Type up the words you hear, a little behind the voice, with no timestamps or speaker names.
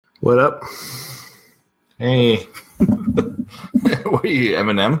What up? Hey. What are you,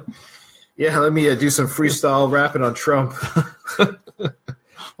 Eminem? Yeah, let me do some freestyle rapping on Trump.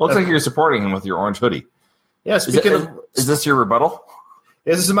 Looks like you're supporting him with your orange hoodie. Yeah, Is this your rebuttal?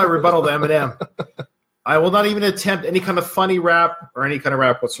 Yeah, this is my rebuttal to Eminem. I will not even attempt any kind of funny rap or any kind of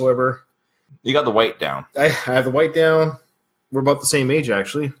rap whatsoever. You got the white down. I have the white down. We're about the same age,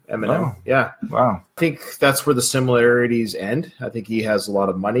 actually. Eminem. Oh. Yeah. Wow. I think that's where the similarities end. I think he has a lot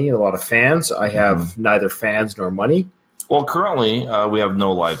of money and a lot of fans. I have neither fans nor money. Well, currently, we have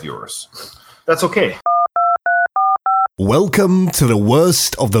no live viewers. That's okay. Welcome to the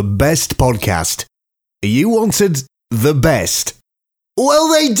worst of the best podcast. You wanted the best. Well,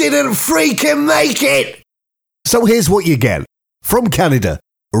 they didn't freaking make it. So here's what you get. From Canada,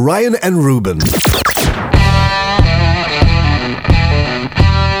 Ryan and Ruben.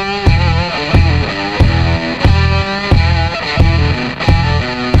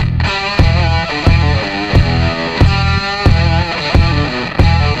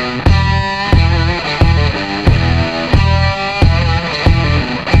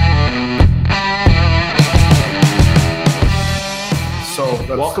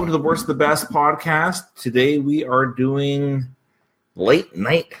 Welcome to the Worst of the Best podcast. Today we are doing late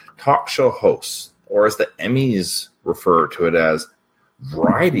night talk show hosts, or as the Emmys refer to it as,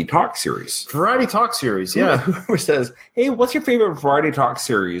 variety talk series. Variety talk series, yeah. Whoever says, hey, what's your favorite variety talk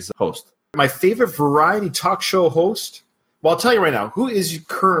series host? My favorite variety talk show host? Well, I'll tell you right now, who is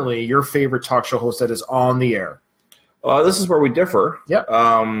currently your favorite talk show host that is on the air? This is where we differ. Yep.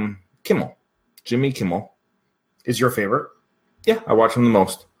 Kimmel. Jimmy Kimmel. Is your favorite? Yeah, I watch him the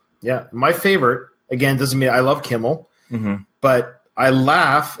most. Yeah, my favorite, again, doesn't mean I love Kimmel, but I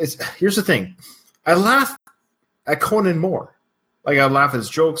laugh. Here's the thing. I laugh at Conan more. Like, I laugh at his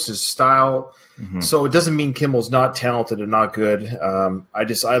jokes, his style. So it doesn't mean Kimmel's not talented and not good.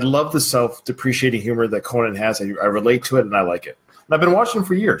 I love the self-depreciating humor that Conan has. I relate to it, and I like it. And I've been watching him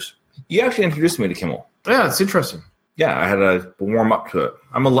for years. You actually introduced me to Kimmel. Yeah, it's interesting. Yeah, I had to warm up to it.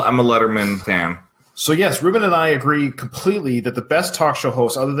 I'm a Letterman fan. So, yes, Ruben and I agree completely that the best talk show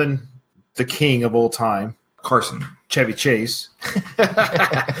host, other than the king of all time, Carson. Chevy Chase.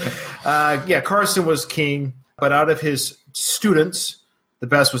 Carson was king, but out of his students, the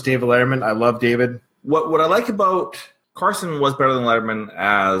best was David Letterman. I love David. What I like about Carson was better than Letterman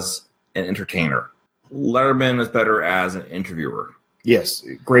as an entertainer. Letterman is better as an interviewer. Yes,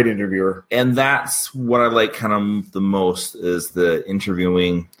 great interviewer. And that's what I like kind of the most is the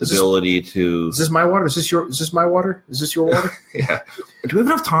interviewing ability to... Is this my water? Is this my water? Is this your water? Yeah. Do we have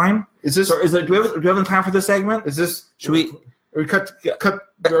enough time? Do we have enough time for this segment? Are we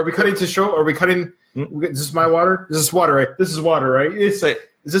cutting to show? Are we cutting? Is this my water? Is this water, right? This is water, right? Is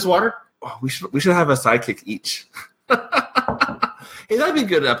this water? Oh, we should have a sidekick each. Hey, that'd be a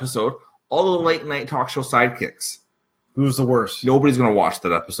good episode. All the late night talk show sidekicks. Who's the worst? Nobody's going to watch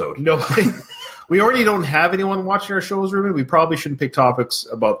that episode. Nobody. We already don't have anyone watching our shows, Ruben. We probably shouldn't pick topics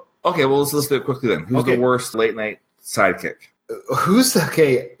about... Okay, well, let's do it quickly then. Who's the worst late night sidekick? Who's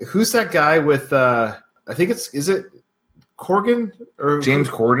that guy with, I think is it Corgan? Or James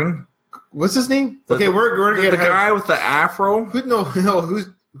Corden? What's his name? We're the guy with the afro?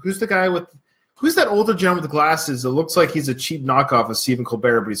 Who's the guy with... Who's that older gentleman with the glasses that looks like he's a cheap knockoff of Stephen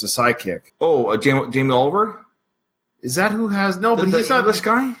Colbert, but he's a sidekick? Oh, Jamie Oliver? Is that who has... No, but he's not this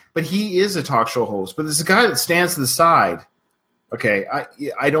guy? But he is a talk show host. But there's a guy that stands to the side. Okay,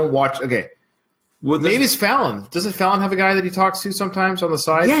 I don't watch... Okay. Maybe it's Fallon. Doesn't Fallon have a guy that he talks to sometimes on the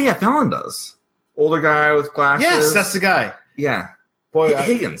side? Yeah, Fallon does. Older guy with glasses. Yes, that's the guy. Yeah. Boy,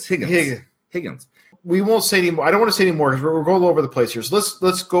 Higgins. We won't say anymore. I don't want to say anymore because we're going all over the place here. So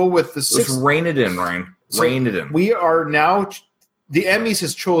let's go with the sixth. Let's rein it in, Ryan. Rein it in. We are now... The Emmys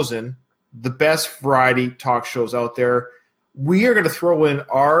has chosen the best variety talk shows out there. We are going to throw in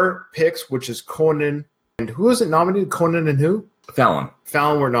our picks, which is Conan. And who is it nominated? Conan and who? Fallon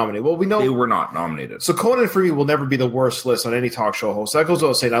were nominated. Well, we know... They were not nominated. So Conan, for me, will never be the worst list on any talk show host. That goes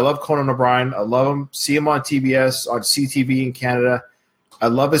without saying. I love Conan O'Brien. I love him. See him on TBS, on CTV in Canada. I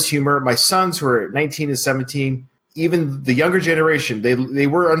love his humor. My sons, who are 19 and 17, even the younger generation, they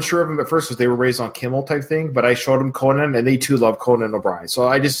were unsure of him at first because they were raised on Kimmel type thing, but I showed them Conan, and they too love Conan O'Brien. So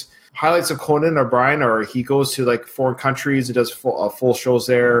I just... Highlights of Conan O'Brien are he goes to like foreign countries and does full shows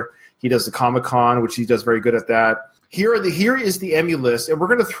there. He does the Comic-Con, which he does very good at that. Here is the Emmy list, and we're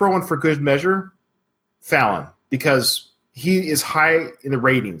going to throw in for good measure Fallon because he is high in the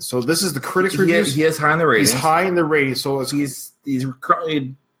ratings. So this is the critics' reviews. He is high in the ratings. He's high in the ratings. So he's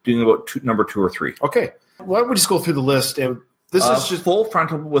currently doing about number 2 or 3. Okay, why don't we just go through the list? And this is just Full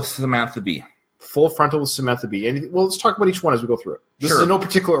Frontal with Samantha Bee. Full Frontal with Samantha Bee. Well, let's talk about each one as we go through it. This is in no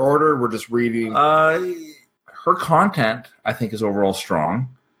particular order. We're just reading. Her content, I think, is overall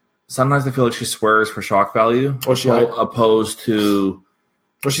strong. Sometimes I feel like she swears for shock value, opposed to.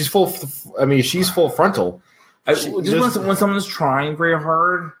 Well, she's full. I mean, she's Full Frontal. When someone's trying very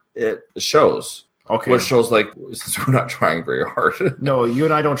hard, it shows. Okay. What shows like since we're not trying very hard. No, you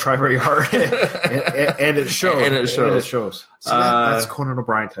and I don't try very hard, and it shows. And it shows. So that's Conan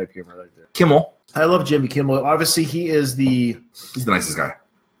O'Brien type humor right there. Kimmel. I love Jimmy Kimmel. Obviously, he's the nicest guy.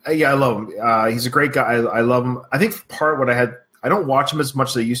 Yeah, I love him. He's a great guy. I love him. I think I don't watch him as much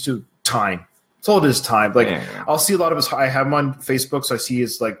as I used to. Time. It's all it is, time. Like I'll see a lot of his. I have him on Facebook, so I see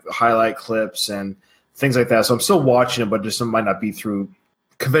his like highlight clips and things like that. So I'm still watching him, but just might not be through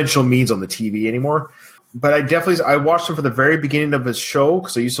conventional means on the TV anymore. But I watched him for the very beginning of his show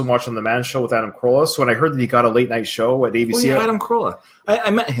because I used to watch on the Man Show with Adam Carolla. So when I heard that he got a late night show at ABC, Adam Carolla. I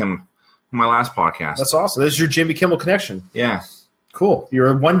met him in my last podcast. That's awesome. This is your Jimmy Kimmel connection. Yeah. Cool.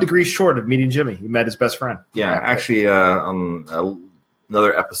 You're 1 degree short of meeting Jimmy. You met his best friend. Yeah, actually, on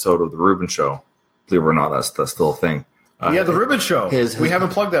another episode of the Rubin Show. Believe it or not, that's still a thing. The Rubin Show. We haven't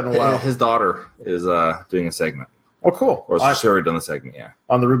plugged that in a while. His daughter is doing a segment. Oh, cool. Or she's already done the segment, yeah.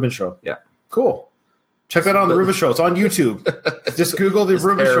 On the Rubin Show. Yeah. Cool. Check that out on the Rubin Show. It's on YouTube. Just Google the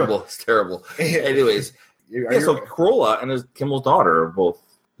Rubin Show. It's terrible. Anyways. So Carolla and Kimmel's daughter are both,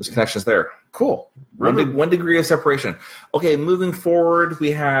 there's connections there. Cool. 1 degree of separation. Okay, moving forward,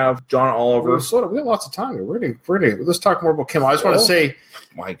 we have John Oliver. We have lots of time here. We're gonna let's talk more about Kimmel. I just want to say,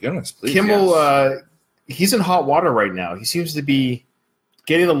 my goodness, please. Kimmel, he's in hot water right now. He seems to be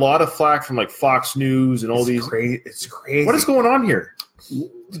getting a lot of flack from like Fox News and all these. It's crazy. What is going on here?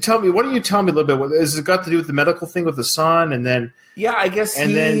 Tell me. Why don't you tell me a little bit? What has it got to do with the medical thing with the son? And then I guess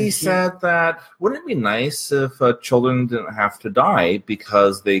he said that wouldn't it be nice if children didn't have to die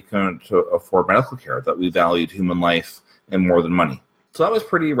because they couldn't afford medical care, that we valued human life and more than money. So that was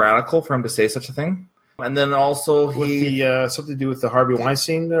pretty radical for him to say such a thing. And then also something to do with the Harvey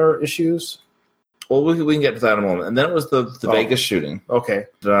Weinstein issues. Well, we can get to that in a moment. And then it was the Vegas shooting. Okay.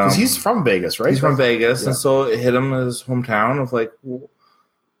 Because he's from Vegas, right? He's from Vegas. Yeah. And so it hit him in his hometown of like,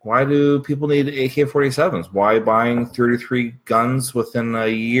 why do people need AK-47s? Why buying 33 guns within a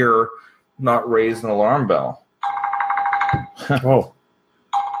year not raise an alarm bell? Oh.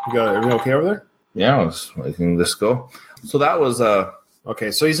 You got everything okay over there? Yeah, I was letting this go. So that was...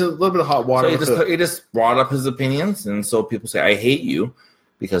 okay, so he's in a little bit of hot water. So he just brought up his opinions, and so people say, I hate you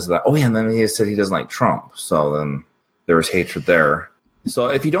because of that. Oh, yeah, and then he said he doesn't like Trump. So then there was hatred there. So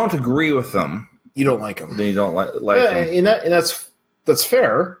if you don't agree with them... You don't like him. Then you don't like him. And that's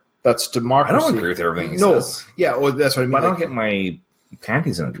fair. That's democracy. I don't agree with everything he says. Yeah, well, that's what I mean. But I don't get my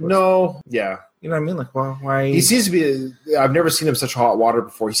panties in a twist. No, yeah. You know what I mean? Like, why? He seems to be... I've never seen him such hot water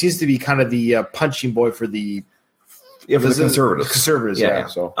before. He seems to be kind of the punching boy for the... Yeah, for the conservatives. Conservatives, yeah.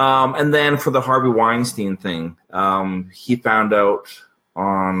 So. And then for the Harvey Weinstein thing, he found out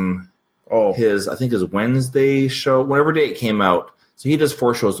on his Wednesday show, whatever day it came out. So he does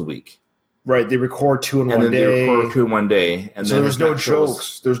 4 shows a week. Right, they record 2 in one day. And then they record 2 in one day. And so then there's no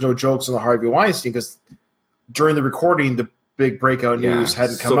jokes. There's no jokes on the Harvey Weinstein because during the recording, the big breakout news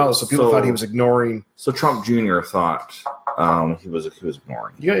hadn't come out, so people thought he was ignoring. So Trump Jr. thought he was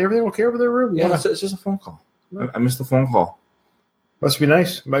ignoring. You got everything okay over there, Rube? Yeah, it's just a phone call. I missed the phone call. Must be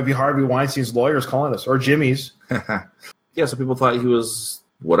nice. It might be Harvey Weinstein's lawyers calling us, or Jimmy's. Yeah, so people thought he was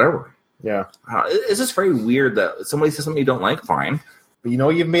whatever. Yeah. It's just very weird that somebody says something you don't like, fine. But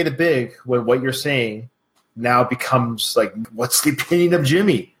you've made it big when what you're saying now becomes like, what's the opinion of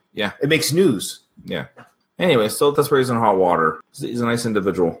Jimmy? Yeah. It makes news. Yeah. Anyway, so that's where he's in hot water. He's a nice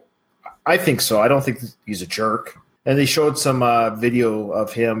individual. I think so. I don't think he's a jerk. And they showed some video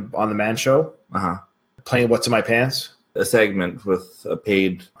of him on the Man Show playing What's in My Pants. A segment with a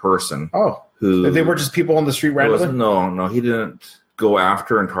paid person. Oh. Who they were just people on the street randomly? No, he didn't go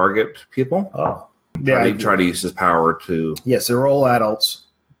after and target people. Oh. He tried to use his power to... Yes, they were all adults.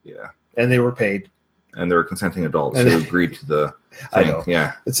 Yeah. And they were paid. And they were consenting adults who agreed to the thing. I know.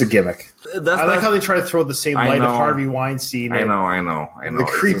 Yeah. It's a gimmick. I like how they try to throw the same light of Harvey Weinstein. I know. The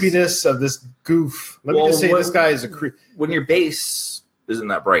creepiness of this goof. Let me just say, this guy is a creep. When your base isn't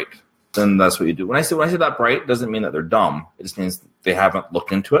that bright, then that's what you do. When I say that bright, it doesn't mean that they're dumb. It just means they haven't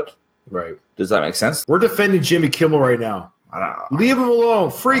looked into it. Right. Does that make sense? We're defending Jimmy Kimmel right now. I don't know. Leave him alone.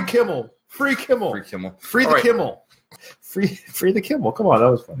 Free Kimmel. Free Kimmel. Free the Kimmel. Free the Kimmel. Come on, that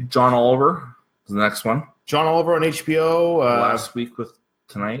was funny. John Oliver is the next one. John Oliver on HBO.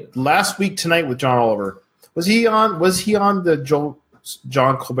 Last week tonight with John Oliver. Was he on the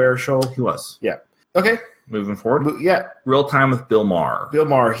John Colbert show? He was. Yeah. Okay. moving forward. Yeah. Real Time with Bill Maher. Bill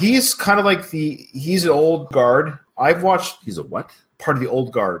Maher. He's kind of like he's an old guard. I've watched. He's a what? Part of the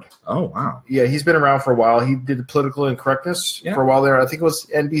old guard. Oh, wow. Yeah, he's been around for a while. He did Political Incorrectness for a while there. I think it was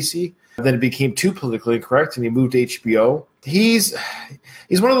NBC. Then it became too politically incorrect, and he moved to HBO. He's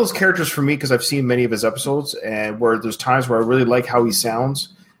one of those characters for me because I've seen many of his episodes, and where there's times where I really like how he sounds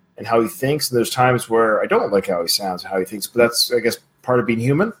and how he thinks, and there's times where I don't like how he sounds and how he thinks. But that's, I guess, part of being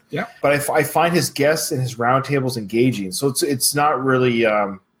human. Yeah. But I find his guests and his roundtables engaging. So it's not really.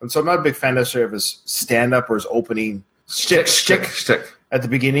 And so I'm not a big fan necessarily of his stand-up or his opening shtick at the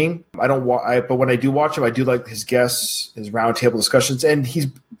beginning. But when I do watch him, I do like his guests, his roundtable discussions, and he's,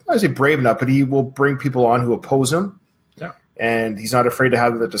 I say brave enough, but he will bring people on who oppose him. Yeah, and he's not afraid to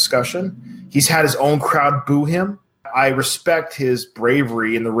have the discussion. He's had his own crowd boo him. I respect his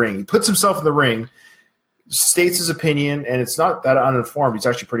bravery in the ring. He puts himself in the ring, states his opinion, and it's not that uninformed. He's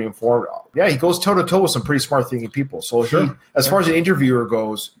actually pretty informed. Yeah, he goes toe to toe with some pretty smart thinking people. So as far as an interviewer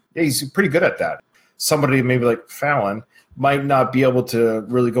goes, yeah, he's pretty good at that. Somebody maybe like Fallon might not be able to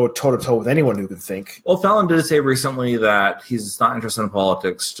really go toe-to-toe with anyone who can think. Well, Fallon did say recently that he's not interested in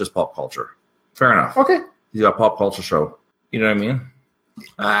politics, just pop culture. Fair enough. Okay. He's got a pop culture show. You know what I mean?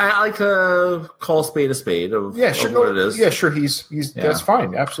 I like to call a spade of what it is. Yeah, sure. He's that's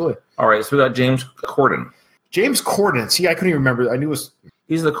fine. Absolutely. All right, so we got James Corden. James Corden. See, I couldn't even remember. I knew it was...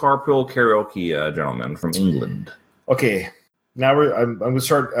 He's the carpool karaoke gentleman from England. Okay. Now I'm going to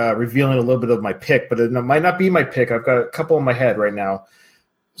start revealing a little bit of my pick, but it might not be my pick. I've got a couple in my head right now.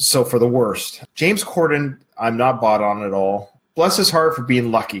 So for the worst, James Corden, I'm not bought on at all. Bless his heart for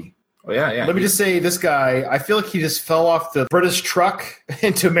being lucky. Oh, yeah. Let me just say, this guy, I feel like he just fell off the British truck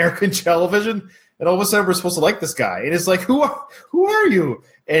into American television, and all of a sudden we're supposed to like this guy. And it's like, who are you?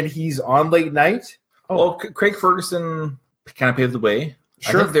 And he's on late night. Oh, well, Craig Ferguson kind of paved the way.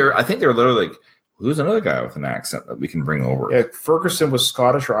 Sure. I think they're literally like, who's another guy with an accent that we can bring over? Yeah, Ferguson was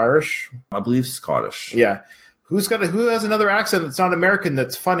Scottish or Irish? I believe Scottish. Yeah. Who has another accent that's not American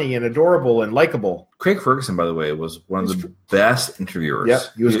that's funny and adorable and likable? Craig Ferguson, by the way, was one of the best interviewers. Yeah,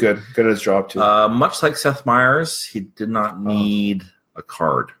 he was good. Good at his job, too. Much like Seth Meyers, he did not need a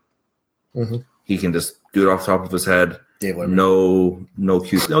card. Mm-hmm. He can just do it off the top of his head. Dave Letterman. No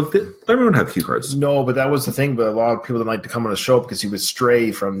cue. No, Letterman would have cue cards. No, but that was the thing. But a lot of people didn't like to come on the show because he would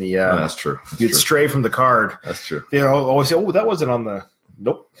stray from the. That's true. He'd stray from the card. That's true. They always say, "Oh, that wasn't on the."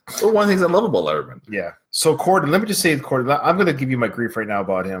 Nope. Well, one of the things I love about Letterman. Yeah. So Corden, let me just say, Corden, I'm going to give you my grief right now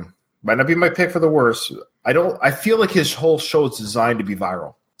about him. Might not be my pick for the worst. I feel like his whole show is designed to be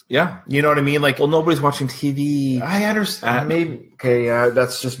viral. Yeah. You know what I mean? Like, well, nobody's watching TV. I understand. Maybe. Okay.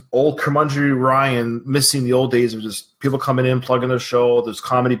 That's just old curmudgeonly Ryan missing the old days of just people coming in, plugging their show. There's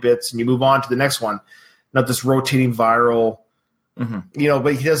comedy bits, and you move on to the next one. Not this rotating viral. Mm-hmm. You know,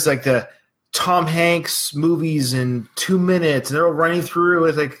 but he does like the Tom Hanks movies in 2 minutes, and they're all running through.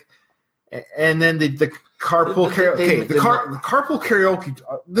 It's like, and then the carpool karaoke. The carpool karaoke.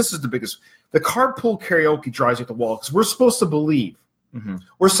 This is the biggest. The carpool karaoke drives you at the wall because we're supposed to believe. Mm-hmm.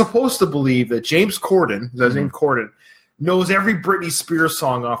 We're supposed to believe that James Corden, his name Corden, knows every Britney Spears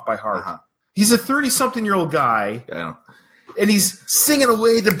song off by heart. Uh-huh. He's a 30-something-year-old guy, Yeah. and he's singing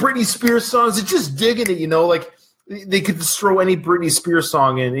away the Britney Spears songs and just digging it, you know, like they could just throw any Britney Spears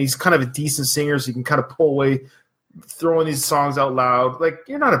song in. He's kind of a decent singer, so he can kind of pull away, throwing these songs out loud. Like,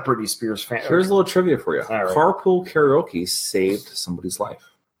 you're not a Britney Spears fan. Here's a little trivia for you. All right. Carpool karaoke saved somebody's life.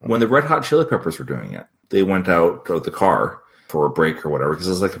 When the Red Hot Chili Peppers were doing it, they went out to the car for a break or whatever, because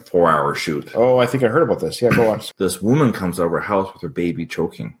it's like a 4-hour shoot. Oh, I think I heard about this. Yeah, go on. This woman comes over her house with her baby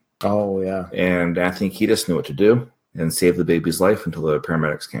choking. Oh, yeah. And Anthony Kiedis knew what to do and saved the baby's life until the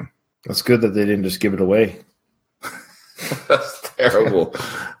paramedics came. That's good that they didn't just give it away. That's terrible.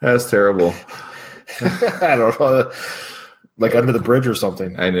 That's terrible. I don't know. Like under the bridge or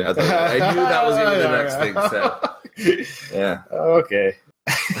something. I knew that was going to be the next thing said. Yeah. Okay.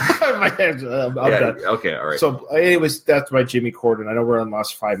 I'm done. Okay, all right. So, anyways, that's my Jimmy Corden. I know we're on the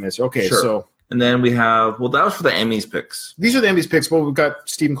last 5 minutes. Okay, sure. So. And then we have, well, that was for the Emmys picks. These are the Emmys picks. Well, we've got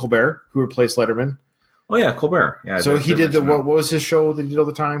Stephen Colbert, who replaced Letterman. Oh, yeah, Colbert. Yeah. So he did what was his show that he did all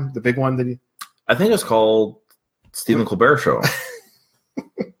the time? The big one that he. I think it's called Stephen Colbert Show.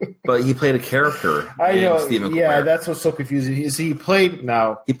 But he played a character. I know. Stephen Colbert. Yeah, that's what's so confusing. He played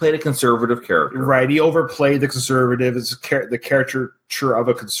a conservative character. Right. He overplayed the conservative. It's the caricature of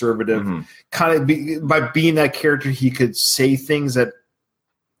a conservative. Mm-hmm. Kind of by being that character, he could say things that,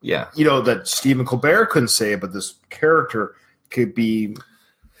 that Stephen Colbert couldn't say, but this character could be.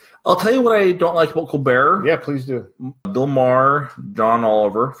 I'll tell you what I don't like about Colbert. Yeah, please do. Bill Maher, John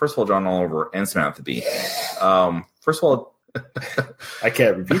Oliver. First of all, John Oliver and Samantha Bee. First of all, I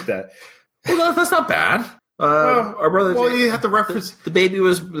can't repeat that. Well, that's not bad. Our brother. Well, you have to reference. The baby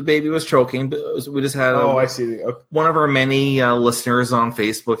was choking. But we just had. I see. Okay. One of our many listeners on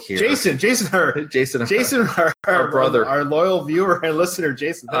Facebook here. Jason, our brother, our loyal viewer and listener,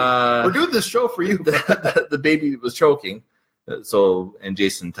 Jason. We're doing this show for you. The baby was choking. And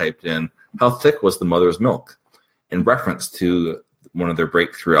Jason typed in, "How thick was the mother's milk?" in reference to one of their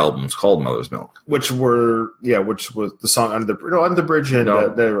breakthrough albums called Mother's Milk, which was the song Under the Bridge, and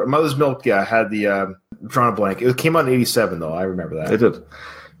the Mother's Milk. Yeah, had the drawing a blank. It came out in '87 though. I remember that. It did.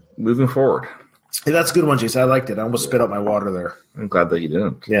 Moving forward, hey, that's a good one, Jason. I liked it. I almost spit out my water there. I'm glad that you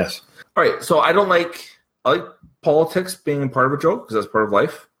didn't. Yes. All right. So I like politics being part of a joke because that's part of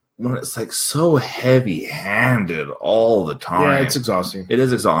life. When it's like so heavy-handed all the time, yeah, it's exhausting. It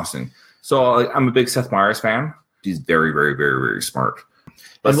is exhausting. So I'm a big Seth Meyers fan. He's very, very, very, very smart.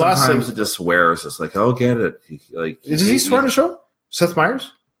 But sometimes it just swears. It's like, oh, get it. Does he swear on the show? Seth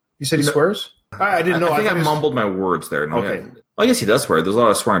Meyers? You said he swears? I didn't know. I think I mumbled my words there. No, okay. Well, I guess he does swear. There's a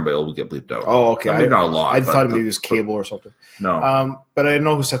lot of swearing, but it'll get bleeped out. Oh, okay. Maybe not a lot. I thought maybe it was cable or something. No. But I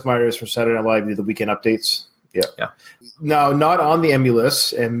know who Seth Meyers is from Saturday Night Live. Did the weekend updates. Yeah. Now, not on the Emmy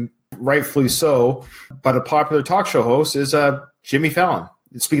list, and rightfully so, but a popular talk show host is Jimmy Fallon.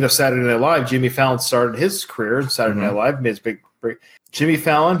 Speaking of Saturday Night Live, Jimmy Fallon started his career in Saturday Night Live, made his big break. Jimmy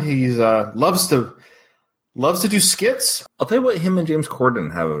Fallon, he's loves to do skits. I'll tell you what him and James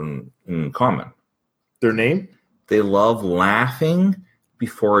Corden have in common. Their name? They love laughing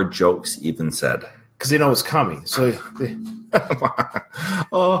before a joke's even said. Because they know it's coming. So,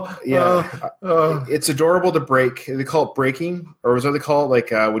 it's adorable to break. They call it breaking, or what do they call it?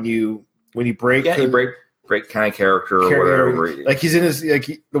 Like when you break. Yeah, you break kind of character or whatever. Like he's in his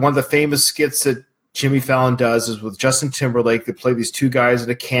one of the famous skits that Jimmy Fallon does is with Justin Timberlake. They play these two guys at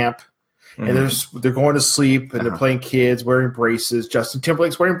a camp, and they're going to sleep, and they're playing kids wearing braces. Justin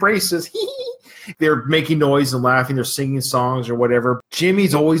Timberlake's wearing braces. They're making noise and laughing. They're singing songs or whatever.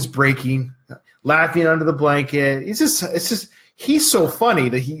 Jimmy's always breaking, laughing under the blanket. He's so funny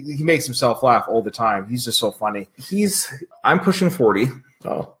that he makes himself laugh all the time. He's just so funny. I'm pushing 40.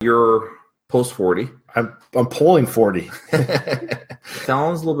 Oh, you're post 40. I'm polling 40.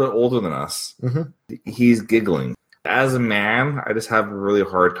 Fallon's a little bit older than us. He's giggling. As a man, I just have a really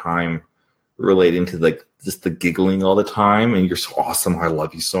hard time relating to just the giggling all the time. And you're so awesome. I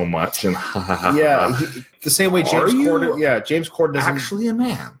love you so much. And the same way James Corden. Yeah, James Corden is actually a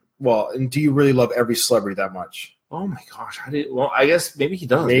man. Well, and do you really love every celebrity that much? Oh my gosh! I guess maybe he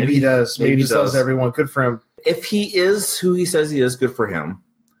does. Maybe he does. Maybe he loves everyone. Good for him. If he is who he says he is, good for him.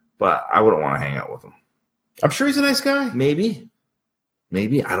 But I wouldn't want to hang out with him. I'm sure he's a nice guy. Maybe.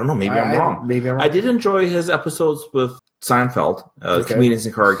 I don't know. Maybe I'm wrong. Maybe I'm wrong. I did enjoy his episodes with Seinfeld. Comedians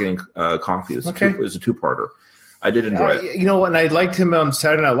in the car getting coffee. It was a two-parter. I did enjoy it. You know what? And I liked him on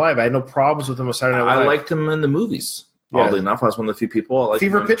Saturday Night Live. I had no problems with him on Saturday Night Live. I liked him in the movies. Oddly enough, I was one of the few people.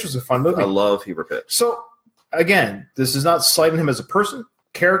 Fever Pitch was a fun movie. I love Fever Pitch. So, again, this is not slighting him as a person,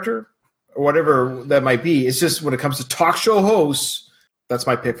 character, or whatever that might be. It's just when it comes to talk show hosts, that's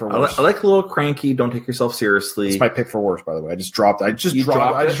my pick for worst. I like a little cranky. Don't take yourself seriously. It's my pick for worst, by the way. I just dropped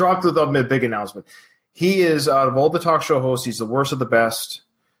with a big announcement. He is, out of all the talk show hosts, he's the worst of the best.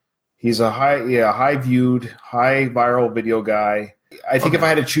 He's a high viewed, high viral video guy. I think if I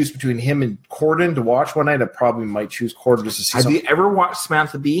had to choose between him and Corden to watch one night, I probably might choose Corden just to see something. Have you ever watched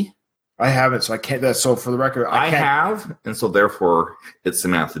Samantha Bee? I haven't, so I can't. So for the record, I have, and so therefore it's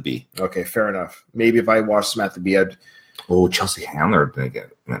Samantha Bee. Okay, fair enough. Maybe if I watched Samantha Bee, Chelsea Handler didn't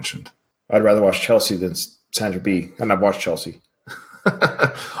get mentioned. I'd rather watch Chelsea than Sandra Bee, and I've watched Chelsea.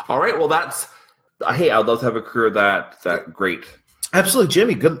 All right, well that's. Hey, I'd love to have a career that great. Absolutely,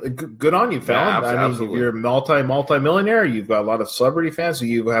 Jimmy. Good on you, Fallon. Yeah, absolutely. You're a multi-millionaire. You've got a lot of celebrity fans, so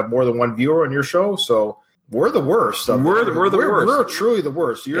you have more than one viewer on your show. So we're the worst. We're the worst. We're truly the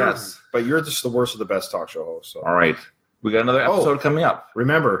worst. Yes, but you're just the worst of the best talk show hosts. So. All right, we got another episode coming up.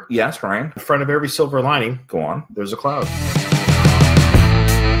 Remember, yes, Ryan. In front of every silver lining, go on. There's a cloud.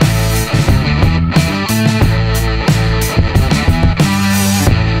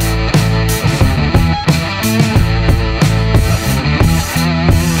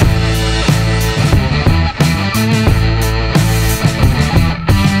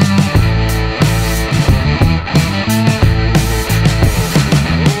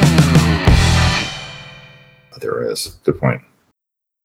 There is. Good point.